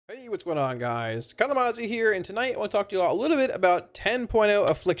Hey, what's going on, guys? Kalamazi here, and tonight I want to talk to you all a little bit about 10.0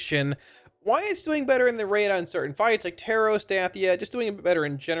 Affliction, why it's doing better in the raid on certain fights like Taros, Dathia, just doing a bit better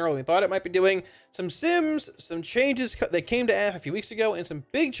in general than we thought it might be doing, some sims, some changes that came to AF a few weeks ago, and some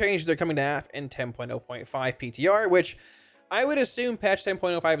big changes that are coming to AF in 10.0.5 PTR, which I would assume patch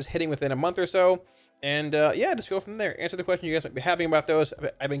 10.05 is hitting within a month or so. And yeah, just go from there. Answer the question you guys might be having about those.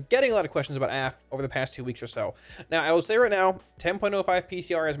 I've been getting a lot of questions about AF over the past 2 weeks or so. Now, I will say right now, 10.05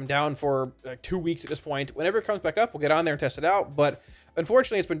 PCR has been down for like 2 weeks at this point. Whenever it comes back up, we'll get on there and test it out. But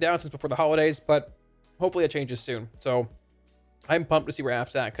unfortunately, it's been down since before the holidays. But hopefully it changes soon. So I'm pumped to see where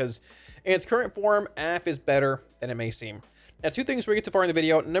AF's at, because in its current form, AF is better than it may seem. Now, 2 things we get too far in the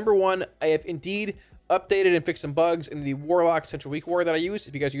video. Number 1, I have indeed updated and fixed some bugs in the Warlock Central Weak War that I use,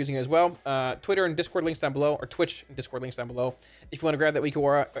 if you guys are using it as well. Twitter and Discord links down below, or Twitch and Discord links down below. If you want to grab that Weak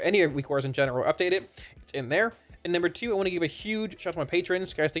War, or any Weak Wars in general, update it, it's in there. And number 2, I want to give a huge shout out to my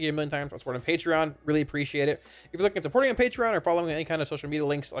patrons. Guys, thank you a million times for supporting Patreon. Really appreciate it. If you're looking at supporting on Patreon or following any kind of social media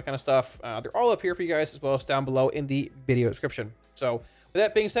links, all that kind of stuff, they're all up here for you guys, as well as down below in the video description. So with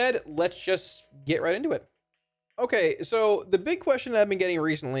that being said, let's just get right into it. Okay, so the big question that I've been getting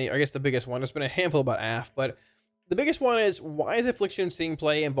recently, I guess the biggest one, there's been a handful about AF, but the biggest one is, why is Affliction seeing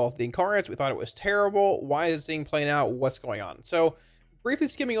play in both the Incarnates? We thought it was terrible. Why is it seeing play now? What's going on? So briefly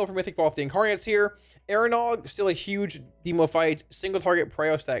skimming over Mythic Vault the Incarnates here. Aeronog, still a huge demo fight. Single target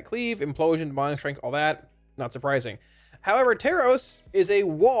Pryostat Cleave, Implosion, Demonic Strength, all that. Not surprising. However, Taros is a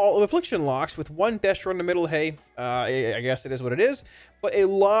wall of Affliction locks with 1 Destro in the middle. Hey, I guess it is what it is. But a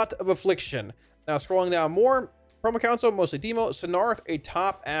lot of Affliction. Now, scrolling down more, Promo Council, mostly demo. Sonarth, a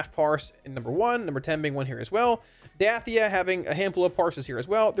top AF parse in number 1. Number 10 being one here as well. Dathia having a handful of parses here as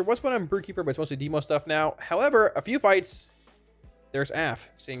well. There was one on Brewkeeper, but it's mostly demo stuff now. However, a few fights, there's AF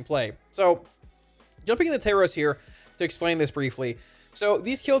seeing play. So, jumping into Taros here to explain this briefly. So,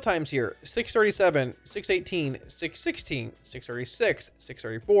 these kill times here, 637, 618, 616, 636,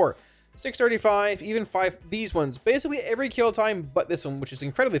 634, 635, even 5, these ones. Basically, every kill time but this one, which is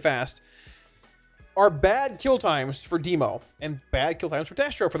incredibly fast, are bad kill times for demo and bad kill times for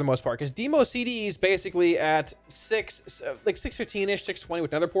Destro for the most part, because demo CD is basically at 615-ish, 620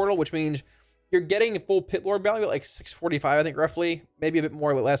 with another portal, which means you're getting full pit lord value at like 645, I think, roughly, maybe a bit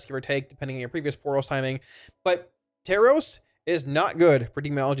more or less, give or take, depending on your previous portal's timing. But Taros is not good for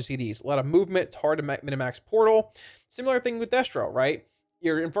demonology CDs. A lot of movement, it's hard to minimax portal. Similar thing with Destro, right?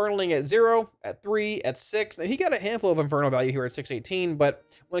 You're infernaling at 0, at 3, at 6. And he got a handful of infernal value here at 618, but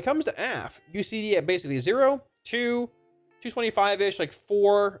when it comes to AF, you CD at basically 0, 2, 225-ish, like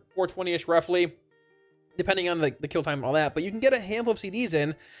 4, 420-ish roughly, depending on the kill time and all that. But you can get a handful of CDs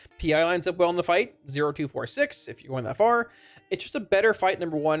in. PI lines up well in the fight, 0, 2, 4, 6, if you're going that far. It's just a better fight,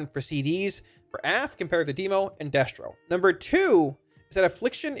 number 1, for CDs, for AF, compared to Demo and Destro. Number 2 is that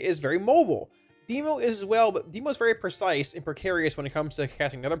Affliction is very mobile. Demo is as well, but Demo is very precise and precarious when it comes to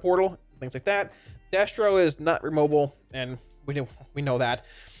casting another portal, things like that. Destro is not very mobile, and we know that.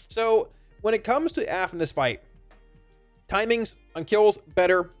 So when it comes to AF in this fight, timings on kills,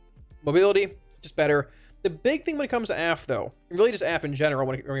 better. Mobility, just better. The big thing when it comes to AF, though, and really just AF in general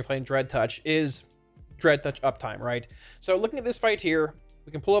when you're playing Dread Touch, is Dread Touch uptime, right? So looking at this fight here,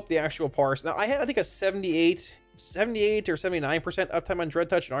 we can pull up the actual parse. Now, I had, I think, a 78 or 79% uptime on Dread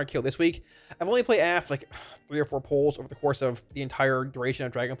Touch and RQ this week. I've only played AF like 3 or 4 polls over the course of the entire duration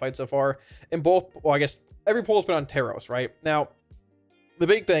of Dragonfight so far. And both, well, I guess every poll's been on Taros, right? Now, the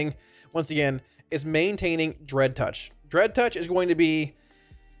big thing, once again, is maintaining Dread Touch. Dread Touch is going to be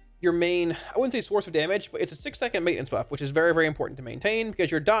your main, I wouldn't say source of damage, but it's a 6-second maintenance buff, which is very, very important to maintain, because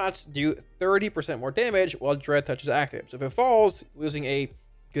your dots do 30% more damage while Dread Touch is active. So if it falls, losing a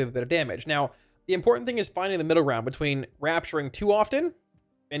good bit of damage. Now, the important thing is finding the middle ground between rapturing too often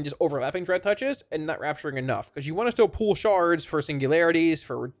and just overlapping Dread Touches and not rapturing enough, because you want to still pull shards for singularities,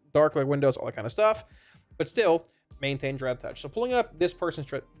 for dark light windows, all that kind of stuff, but still maintain Dread Touch. So pulling up this person's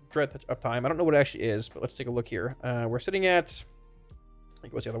Dread Touch uptime, I don't know what it actually is, but let's take a look here. We're sitting at, I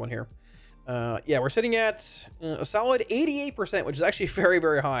think, what's the other one here? Yeah, we're sitting at a solid 88%, which is actually very,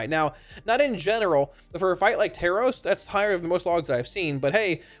 very high. Now, not in general, but for a fight like Taros, that's higher than most logs I've seen. But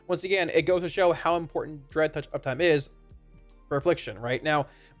hey, once again, it goes to show how important Dread Touch uptime is for Affliction, right? Now,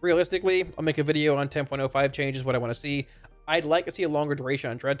 realistically, I'll make a video on 10.05 changes, what I want to see. I'd like to see a longer duration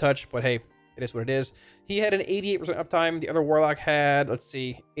on Dread Touch, but hey, it is what it is. He had an 88% uptime. The other Warlock had, let's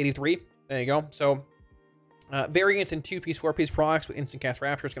see, 83. There you go. So variants in 2-piece, 4-piece procs with instant cast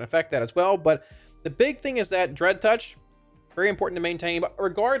raptors can affect that as well. But the big thing is that Dread Touch, very important to maintain. But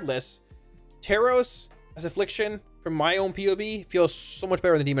regardless, Taros as Affliction, from my own POV, feels so much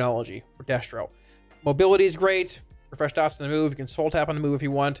better than Demonology or Destro. Mobility is great. refresh dots on the move. You can soul tap on the move if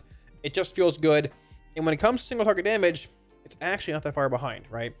you want. It just feels good. And when it comes to single target damage, it's actually not that far behind,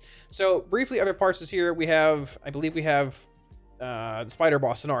 right? So briefly, other parts is here. We have, I believe we have the spider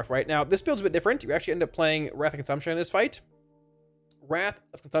boss, North, right? Now, this build's a bit different. You actually end up playing Wrath of Consumption in this fight. Wrath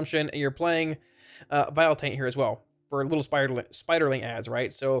of Consumption, and you're playing Vile Taint here as well for little spiderling ads,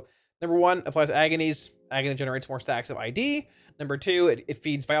 right? So number one, applies Agonies. Agony generates more stacks of ID. Number two, it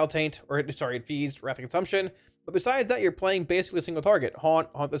feeds Vile Taint, or sorry, it feeds Wrath of Consumption. But besides that, you're playing basically a single target. Haunt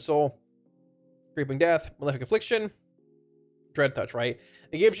the Soul, Creeping Death, Malefic Affliction, Dread Touch, right?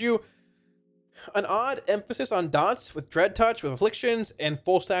 It gives you an odd emphasis on dots with Dread Touch, with Afflictions, and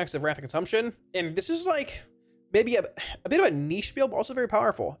full stacks of Wrath of Consumption. And this is like maybe a bit of a niche build, but also very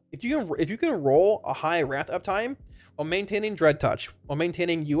powerful. If you can roll a high Wrath uptime while maintaining Dread Touch, while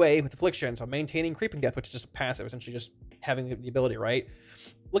maintaining UA with Afflictions, while maintaining Creeping Death, which is just passive, essentially just having the ability, right?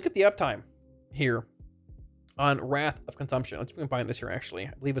 Look at the uptime here on Wrath of Consumption. Let's see if we can find this here, actually.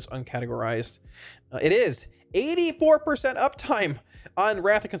 I believe it's uncategorized. It is 84% uptime on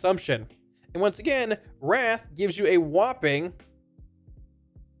Wrath of Consumption. And once again, Wrath gives you a whopping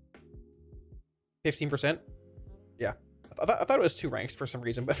 15%. Yeah, I thought it was 2 ranks for some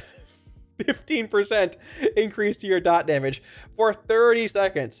reason, but 15% increase to your dot damage for 30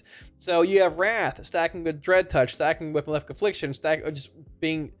 seconds. So you have Wrath stacking with Dread Touch, stacking with Malefic Affliction, just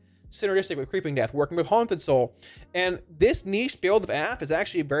being synergistic with Creeping Death, working with Haunted Soul. And this niche build of AF is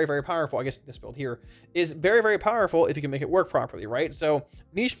actually very, very powerful. I guess this build here is very, very powerful if you can make it work properly, right? So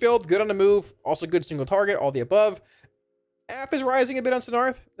niche build, good on the move, also good single target, all the above. AF is rising a bit on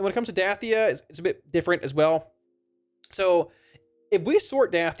Sinarth. And when it comes to Dathia, it's a bit different as well. So if we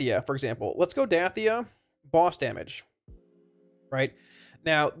sort Dathia, for example, let's go Dathia, boss damage, right?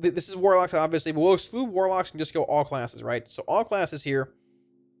 Now, this is Warlocks, obviously, but we'll exclude Warlocks and just go all classes, right? So all classes here.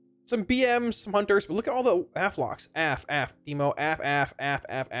 Some BMs, some hunters, but look at all the AF-locks. AF, Demo, AF.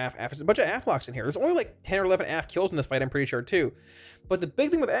 There's a bunch of AF-locks in here. There's only like 10 or 11 AF kills in this fight, I'm pretty sure, too. But the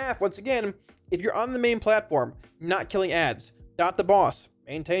big thing with AF, once again, if you're on the main platform, not killing ads, dot the boss,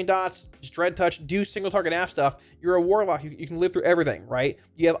 maintain dots, just Dread Touch, do single target AF stuff, you're a Warlock, you can live through everything, right?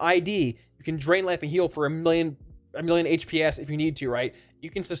 You have ID, you can drain life and heal for a million HPS if you need to, right? You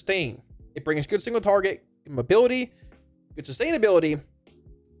can sustain. It brings good single target, good mobility, good sustainability.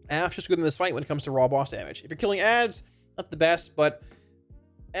 AF's just good in this fight when it comes to raw boss damage. If you're killing ads, not the best, but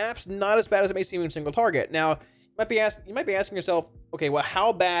AF's not as bad as it may seem in single target. Now, you might be asking yourself, okay, well,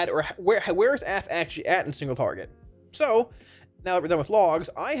 how bad or where is AF actually at in single target? So, now that we're done with logs,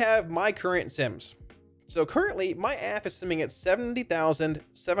 I have my current sims. So currently, my AF is simming at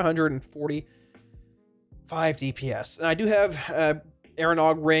 70,745 DPS. And I do have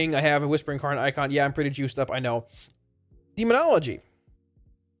Aranog Ring, I have a Whispering Incarnate Icon. Yeah, I'm pretty juiced up, I know. Demonology,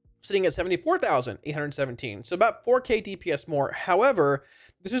 sitting at 74,817. So about 4K DPS more. However,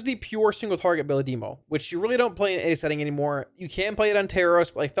 this is the pure single target build demo, which you really don't play in any setting anymore. You can play it on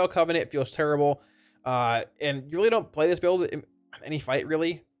Terros, but like Fel Covenant, it feels terrible. And you really don't play this build in any fight,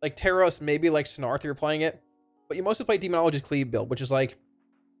 really. Like Terros, maybe like Sinarth, you're playing it. But you mostly play Demonology's Cleave build, which is like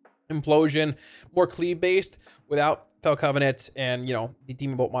Implosion, more Cleave based without Fel Covenant and, you know, the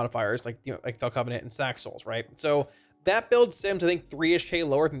Demon Bolt modifiers like Fel Covenant and Sack Souls, right? So that build sims, I think, 3-ish K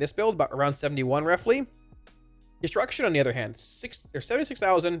lower than this build, about around 71 roughly. Destruction, on the other hand,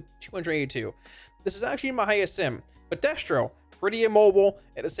 76,282. This is actually my highest sim. But Destro, pretty immobile.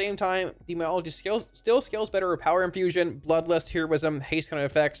 At the same time, Demonology still scales better with Power Infusion, Bloodlust, Heroism, Haste kind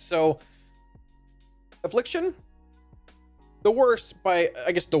of effects. So, Affliction, the worst by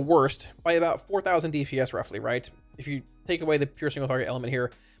about 4,000 DPS roughly, right? If you take away the pure single target element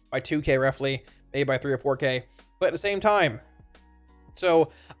here, by 2K roughly, maybe by 3 or 4K. But at the same time,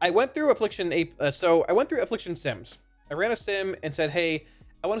 so I went through Affliction. Affliction sims. I ran a sim and said, "Hey,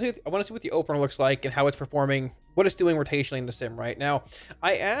 I want to see what the opener looks like and how it's performing, what it's doing rotationally in the sim." Right now,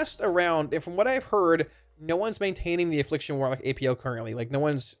 I asked around, and from what I've heard, no one's maintaining the Affliction Warlock APO currently. Like no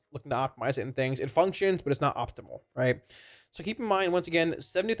one's looking to optimize it and things. It functions, but it's not optimal, right? So keep in mind, once again,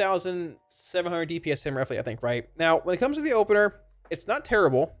 70,700 DPS sim roughly, I think, right? Now, when it comes to the opener, it's not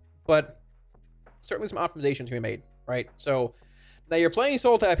terrible, but certainly some optimizations to be made, right? So now you're playing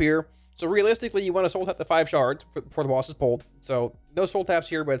Soul Tap here. So realistically, you want to Soul Tap the 5 shards before the boss is pulled. So no Soul Taps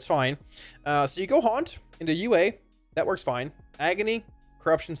here, but it's fine. So you go Haunt into UA. That works fine. Agony,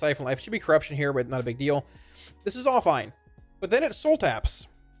 Corruption, Siphon Life. It should be Corruption here, but not a big deal. This is all fine. But then it Soul Taps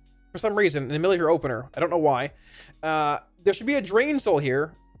for some reason in the middle of your opener. I don't know why. There should be a Drain Soul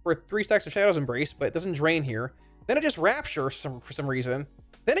here for 3 stacks of Shadow's Embrace, but it doesn't drain here. Then it just Raptures for some reason.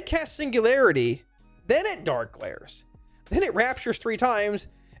 Then it casts Singularity. Then it Dark Glares. Then it Raptures 3 times.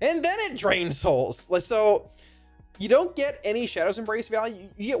 And then it Drains Souls. Like, so You don't get any Shadow's Embrace value.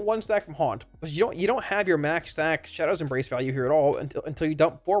 You get 1 stack from Haunt, but you don't have your max stack Shadow's Embrace value here at all until you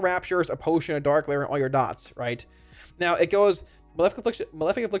dump 4 Raptures, a Potion, a Dark Lair, and all your dots, right? Now it goes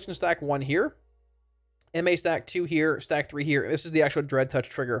Malefic Affliction stack 1 here, MA stack 2 here, stack 3 here. This is the actual Dread Touch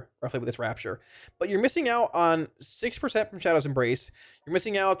trigger, roughly, with this Rapture. But you're missing out on 6% from Shadow's Embrace. You're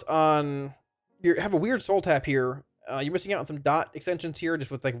missing out on... You have a weird soul tap here. You're missing out on some dot extensions here, just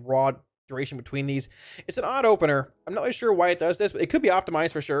with like raw duration between these. It's an odd opener. I'm not really sure why it does this, but it could be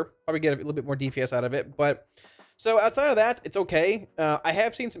optimized for sure. Probably get a little bit more DPS out of it. But so outside of that, it's okay. I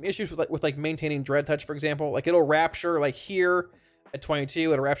have seen some issues with like maintaining Dread Touch, for example. Like it'll Rapture like here at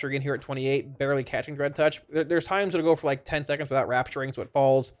 22, it'll Rapture again here at 28, barely catching Dread Touch. There's times it'll go for like 10 seconds without Rapturing, so it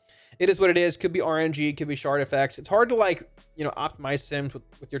falls. It is what it is. Could be RNG, could be shard effects. It's hard to like, you know, optimize sims with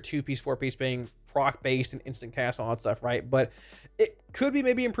your 2-piece, 4-piece being proc based and instant cast and all that stuff, right? But it could be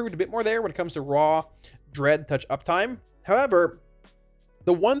maybe improved a bit more there when it comes to raw Dread Touch uptime. However,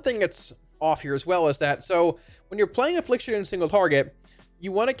 the one thing that's off here as well is that, so when you're playing Affliction in single target,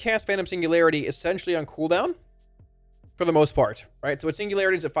 you want to cast Phantom Singularity essentially on cooldown for the most part, right? So its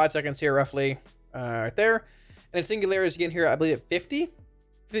Singularity is at 5 seconds here, roughly, right there. And its Singularity is again here, I believe, at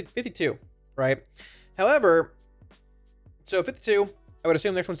 52, right? However, so 52, I would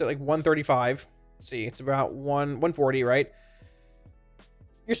assume the next one's at like 135. Let's see, it's about 140, right?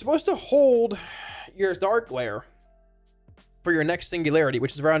 You're supposed to hold your Dark Lair for your next Singularity,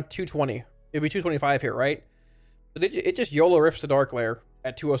 which is around 220. It'd be 225 here, right? But it just YOLO rips the Dark Lair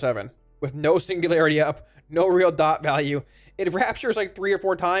at 207 with no Singularity up, no real dot value. It Raptures like 3 or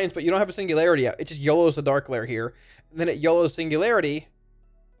 4 times, but you don't have a Singularity up. It just YOLOs the Dark Lair here. And then it YOLOs Singularity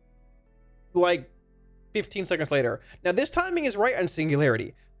like 15 seconds later. Now this timing is right on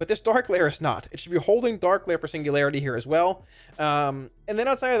Singularity, but this Dark Lair is not. It should be holding Dark Lair for Singularity here as well. And then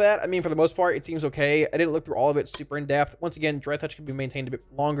outside of that, I mean, for the most part, it seems okay. I didn't look through all of it super in depth. Once again, Dread Touch can be maintained a bit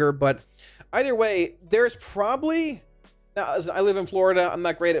longer, but either way, there's probably... Now, as I live in Florida, I'm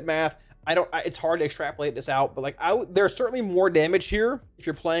not great at math. It's hard to extrapolate this out, but like there's certainly more damage here if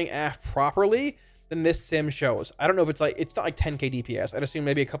you're playing AF properly than this sim shows. I don't know if it's not like 10k DPS. I'd assume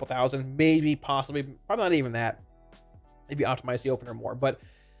maybe a couple thousand, maybe, possibly, probably not even that if you optimize the opener more. But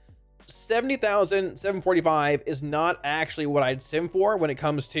 70,745 is not actually what I'd sim for when it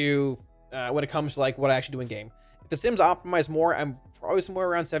comes to like what I actually do in game. If the sim's optimized more, I'm probably somewhere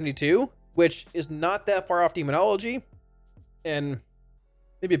around 72, which is not that far off Demonology, and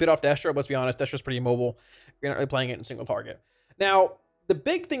maybe a bit off Destro, but let's be honest, Destro's pretty immobile. You're not really playing it in single target. Now, the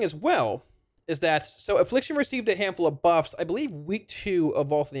big thing as well is that, so Affliction received a handful of buffs, I believe week 2 of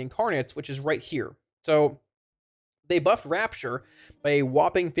Vault of the Incarnates, which is right here. So they buffed Rapture by a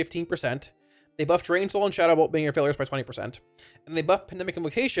whopping 15%. They buffed Drain Soul and Shadow Bolt being your failures by 20%. And they buffed Pandemic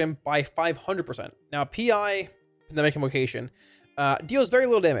Invocation by 500%. Now, PI, Pandemic Invocation, deals very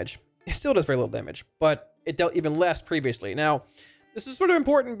little damage. It still does very little damage, but it dealt even less previously. Now, this is sort of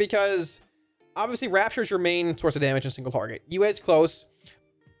important because obviously Rapture is your main source of damage in single target. UA's close.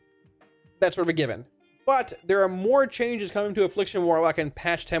 That's sort of a given. But there are more changes coming to Affliction Warlock in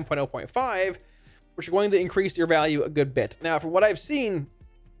patch 10.0.5, which are going to increase your value a good bit. Now, from what I've seen,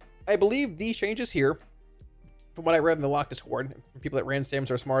 I believe these changes here, from what I read in the Lock Discord, people that ran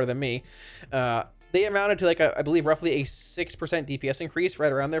sims are smarter than me, they amounted to like, I believe, roughly a 6% DPS increase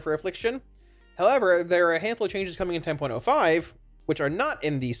right around there for Affliction. However, there are a handful of changes coming in 10.05, which are not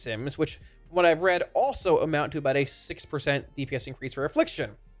in these sims, which, from what I've read, also amount to about a 6% DPS increase for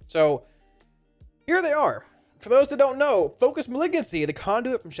Affliction. So here they are. For those that don't know, Focus Malignancy, the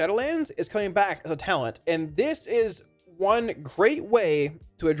conduit from Shadowlands, is coming back as a talent, and this is one great way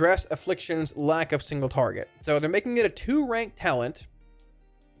to address Affliction's lack of single target. So they're making it a 2-rank talent.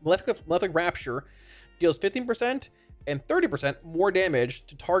 Malefic Rapture deals 15% and 30% more damage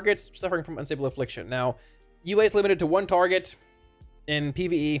to targets suffering from unstable affliction. Now, UA is limited to 1 target in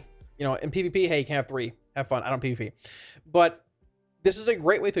PvE. You know, in PvP, hey, you can have 3. Have fun. I don't PvP. But this is a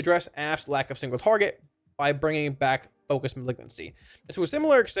great way to address AF's lack of single target by bringing back Focus Malignancy. And to a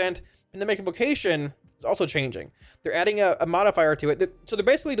similar extent, Pandemic Invocation is also changing. They're adding a modifier to it. So they're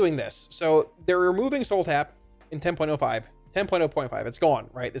basically doing this. So they're removing Soul Tap in 10.05. 10.0.5. It's gone,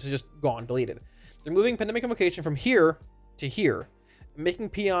 right? This is just gone, deleted. They're moving Pandemic Invocation from here to here, making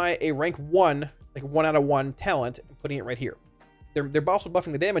PI a rank 1, like 1 out of 1 talent, and putting it right here. They're also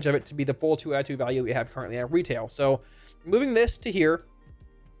buffing the damage of it to be the full 2 out of 2 value we have currently at retail. So moving this to here,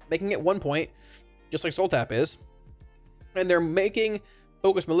 making it 1 point, just like Soul Tap is, and they're making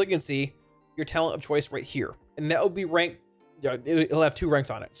Focus Malignancy your talent of choice right here. And that will be ranked, it'll have 2 ranks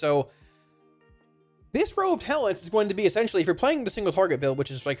on it. So this row of talents is going to be essentially, if you're playing the single target build,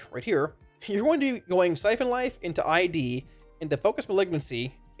 which is like right here, you're going to be going Siphon Life into ID, into Focus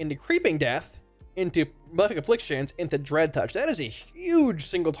Malignancy, into Creeping Death, into Malefic Afflictions, into Dread Touch. That is a huge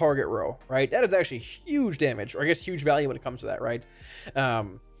single target row, right? That is actually huge damage, or I guess huge value when it comes to that, right?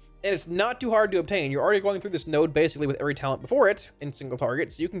 And it's not too hard to obtain. You're already going through this node basically with every talent before it in single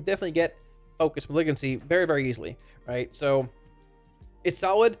target, so you can definitely get Focus Malignancy very, very easily, right? So it's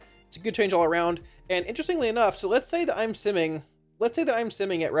solid. It's a good change all around. And interestingly enough, so let's say that I'm simming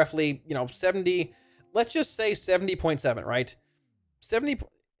at roughly, 70, let's just say 70.7, right? 70,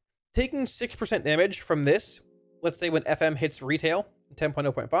 taking 6% damage from this, let's say when FM hits retail,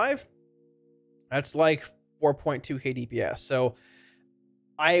 10.0.5, that's like 4.2k DPS. So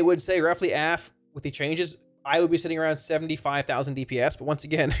I would say roughly AF with the changes, I would be sitting around 75,000 DPS. But once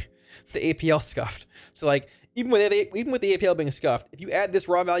again, the APL scuffed. So like, even with the APL being scuffed, if you add this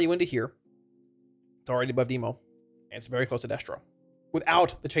raw value into here, it's already above Demo, and it's very close to Destro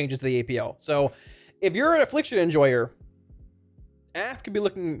without the changes to the APL. So if you're an Affliction enjoyer, AF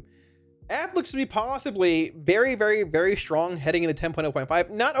looks to be possibly very, very, very strong heading into 10.0.5.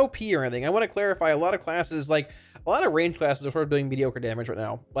 Not OP or anything. I want to clarify, a lot of classes, like a lot of range classes are sort of doing mediocre damage right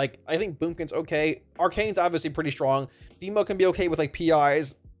now. Like, I think Boomkin's okay. Arcane's obviously pretty strong. Demo can be okay with like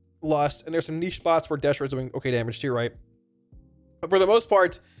PIs, Lust, and there's some niche spots where Destro is doing okay damage too, right? But for the most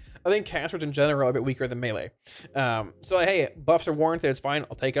part, I think casters in general are a bit weaker than melee. So hey, buffs are warranted, it's fine,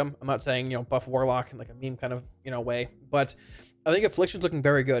 I'll take them. I'm not saying, buff Warlock in like a meme kind of, way, but I think Affliction's looking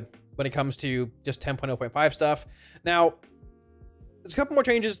very good when it comes to just 10.0.5 stuff. Now, there's a couple more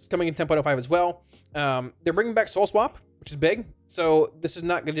changes coming in 10.05 as well. They're bringing back Soul Swap, which is big. So this is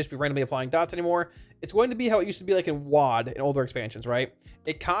not going to just be randomly applying dots anymore. It's going to be how it used to be like in WoD in older expansions, right?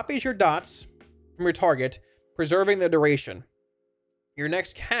 It copies your dots from your target, preserving the duration. Your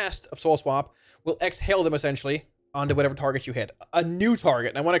next cast of Soul Swap will exhale them essentially onto whatever target you hit. A new target.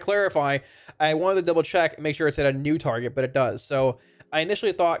 And I want to clarify, I wanted to double check and make sure it said a new target, but it does. So I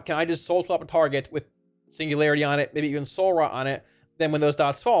initially thought, can I just Soul Swap a target with Singularity on it, maybe even Soul Rot on it, then when those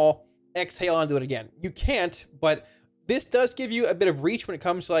dots fall, exhale onto it again. You can't, but this does give you a bit of reach when it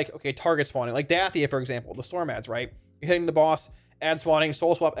comes to like, okay, target spawning. Like Dathia, for example, the Storm ads, right? You're hitting the boss, ad spawning,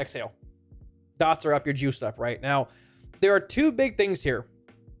 Soul Swap, exhale. Dots are up, you're juiced up, right? Now, there are two big things here.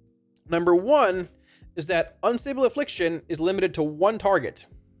 Number one is that Unstable Affliction is limited to one target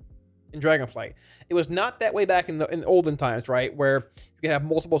in Dragonflight. It was not that way back in the olden times, right? Where you can have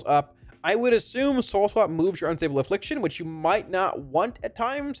multiples up. I would assume Soul Swap moves your Unstable Affliction, which you might not want at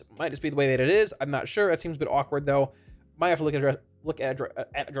times. Might just be the way that it is. I'm not sure. That seems a bit awkward, though. Might have to look at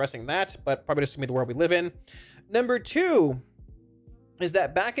addressing that, but probably just gonna be the world we live in. Number two is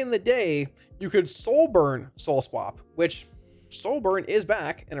that back in the day, you could Soul Burn Soul Swap, which Soul Burn is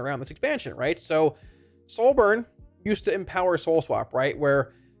back and around this expansion, right? So Soul Burn used to empower Soul Swap, right?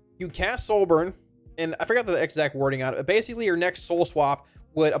 Where you cast Soul Burn, and I forgot the exact wording on it, but basically your next Soul Swap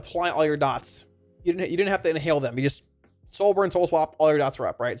would apply all your dots. You didn't have to inhale them. You just Soul Burn, Soul Swap, all your dots are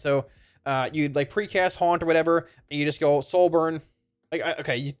up, right? So you'd like precast Haunt or whatever, and you just go Soul Burn. Like,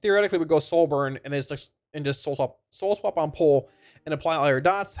 okay, you theoretically would go Soul Burn and then it's like, and just Soul Swap on pull and apply all your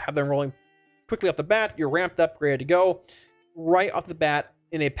dots, have them rolling quickly off the bat. You're ramped up, ready to go right off the bat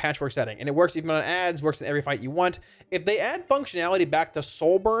in a patchwork setting. And it works even on ads, works in every fight you want. If they add functionality back to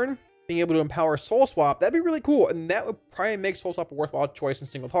Soul Burn, being able to empower Soul Swap, that'd be really cool. And that would probably make Soul Swap a worthwhile choice in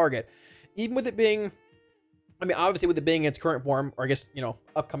single target. Even with it being, I mean, obviously with it being in its current form, or I guess,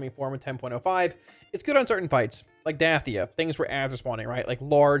 upcoming form in 10.05, it's good on certain fights, like Dathia, things where ads are spawning, right? Like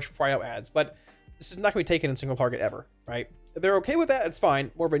large cryo ads, but this is not going to be taken in single target ever, right? If they're okay with that, it's fine.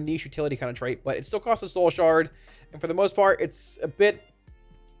 More of a niche utility kind of trait, but it still costs a Soul Shard. And for the most part, it's a bit,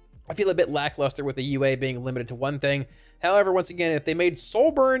 I feel a bit lackluster with the UA being limited to one thing. However, once again, if they made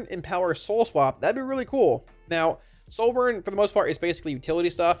Soul Burn empower Soul Swap, that'd be really cool. Now, Soul Burn, for the most part, is basically utility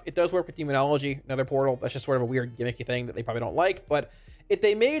stuff. It does work with Demonology, another portal. That's just sort of a weird gimmicky thing that they probably don't like. But if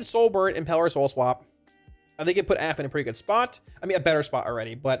they made Soul Burn empower Soul Swap, I think it put AF in a pretty good spot. I mean, a better spot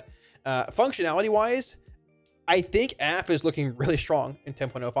already. But functionality-wise, I think AF is looking really strong in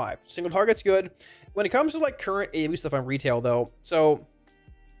 10.05. Single target's good. When it comes to like current AoE stuff on retail, though, so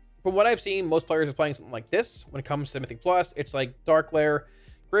from what I've seen, most players are playing something like this. When it comes to Mythic Plus, it's like Dark Lair,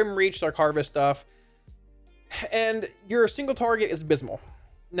 Grim Reach, Dark Harvest stuff. And your single target is abysmal.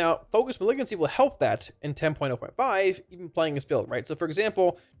 Now, Focus Malignancy will help that in 10.0.5, even playing this build, right? So for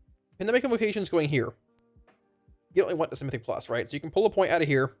example, Pandemic Invocation's going here. You don't want this in Mythic Plus, right? So you can pull a point out of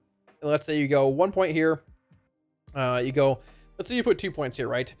here. And let's say you go 1 point here. Let's say you put 2 points here,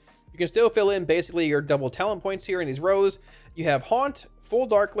 right? You can still fill in basically your double talent points here in these rows. You have Haunt, full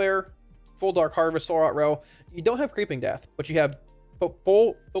Dark Lair, full Dark Harvest, Soul Rot row. You don't have Creeping Death, but you have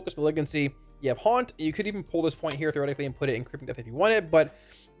full focus malignancy. You have Haunt. You could even pull this point here theoretically and put it in Creeping Death if you wanted, but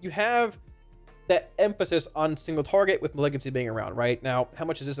you have that emphasis on single target with malignancy being around. Right now, how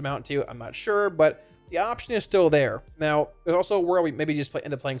much does this amount to? I'm not sure, but the option is still there. Now, there's also where we maybe just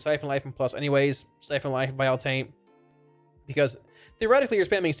end up playing Siphon Life and Plus anyways. Siphon Life, Vile Taint, because theoretically you're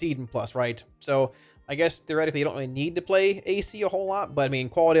spamming Seed and Plus, right? So I guess theoretically you don't really need to play AC a whole lot, but I mean,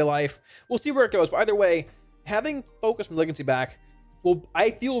 quality of life, we'll see where it goes. But either way, having Focus Malignancy back I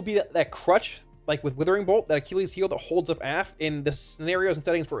feel will be that crutch, like with Withering Bolt, that Achilles heel that holds up AF in the scenarios and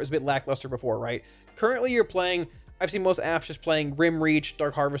settings where it was a bit lackluster before, right? Currently you're playing, I've seen most AFs just playing Grim Reach,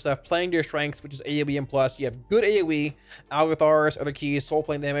 Dark Harvest stuff, playing to your strengths, which is AoE and plus. You have good AoE, Algathars, other keys, Soul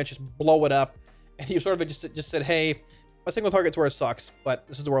Flame damage, just blow it up. And you sort of just said, hey, a single target's where it sucks, but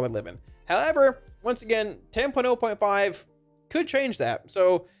this is the world I live in. However, once again, 10.0.5 could change that.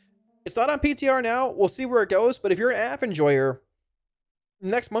 So it's not on PTR now. We'll see where it goes. But if you're an AF enjoyer,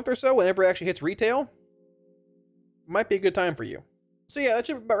 next month or so, whenever it actually hits retail, might be a good time for you. So yeah, that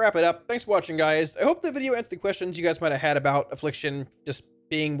should about wrap it up. Thanks for watching, guys. I hope the video answered the questions you guys might have had about Affliction just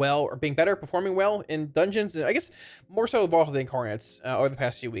being well or being better, performing well in dungeons, and I guess more so Vault of the Incarnates over the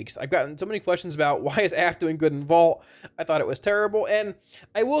past few weeks. I've gotten so many questions about why is AF doing good in Vault. I thought it was terrible, and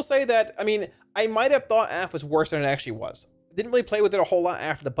I will say that, I mean, I might have thought AF was worse than it actually was. Didn't really play with it a whole lot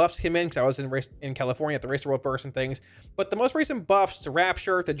after the buffs came in, because I was in California at the Race the World first and things. But the most recent buffs to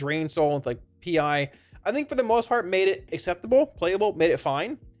Rapture, to Drain Soul, and like PI, I think for the most part made it acceptable, playable, made it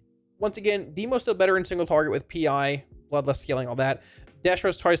fine. Once again, Demo's still better in single target with PI, Bloodlust scaling, all that.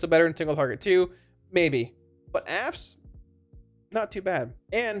 Desha's twice still better in single target too, maybe. But AF's not too bad.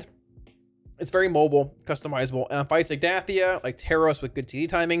 And it's very mobile, customizable. And on fights like Dathia, like Taros with good TD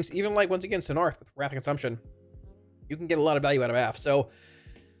timings, even like, once again, Sinarth with Wrath of Consumption, you can get a lot of value out of AF. So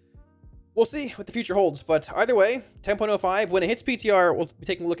we'll see what the future holds. But either way, 10.05, when it hits PTR, we'll be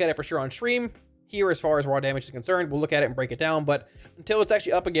taking a look at it for sure on stream. Here, as far as raw damage is concerned, we'll look at it and break it down. But until it's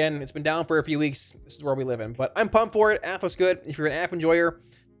actually up again, it's been down for a few weeks. This is where we live in. But I'm pumped for it. AF looks good. If you're an AF enjoyer,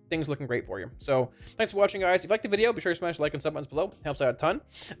 things looking great for you. So thanks for watching, guys. If you liked the video, be sure to smash the like and sub buttons below. It helps out a ton.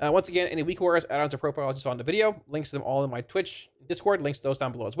 Once again, any weak orders, add-ons, or profiles just on the video. Links to them all in my Twitch, Discord. Links to those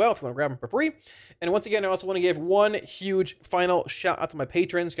down below as well if you want to grab them for free. And once again, I also want to give one huge final shout out to my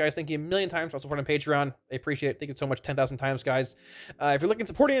patrons, guys. Thank you a million times for supporting Patreon. I appreciate it. Thank you so much, 10,000 times, guys. If you're looking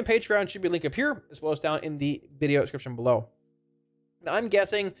supporting on Patreon, should be a link up here as well as down in the video description below. Now, I'm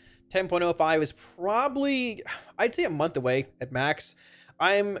guessing 10.05 is probably, I'd say, a month away at max.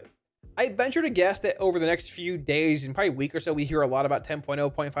 I'd venture to guess that over the next few days and probably a week or so, we hear a lot about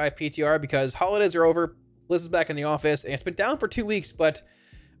 10.0.5 PTR because holidays are over. Liz is back in the office, and it's been down for 2 weeks, but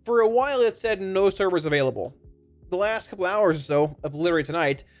for a while it said no servers available. The last couple hours or so of literally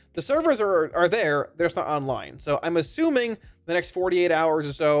tonight, the servers are there, they're just not online. So I'm assuming the next 48 hours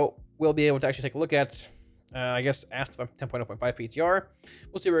or so, we'll be able to actually take a look at, I guess, asked if I'm 10.0.5 PTR.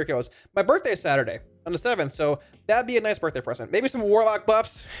 We'll see where it goes. My birthday is Saturday on the 7th, so that'd be a nice birthday present. Maybe some Warlock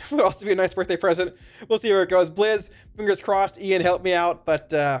buffs would also be a nice birthday present. We'll see where it goes. Blizz, fingers crossed, Ian helped me out,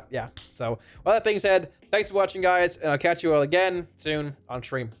 but yeah. So, with that being said, thanks for watching, guys, and I'll catch you all again soon on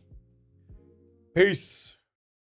stream. Peace.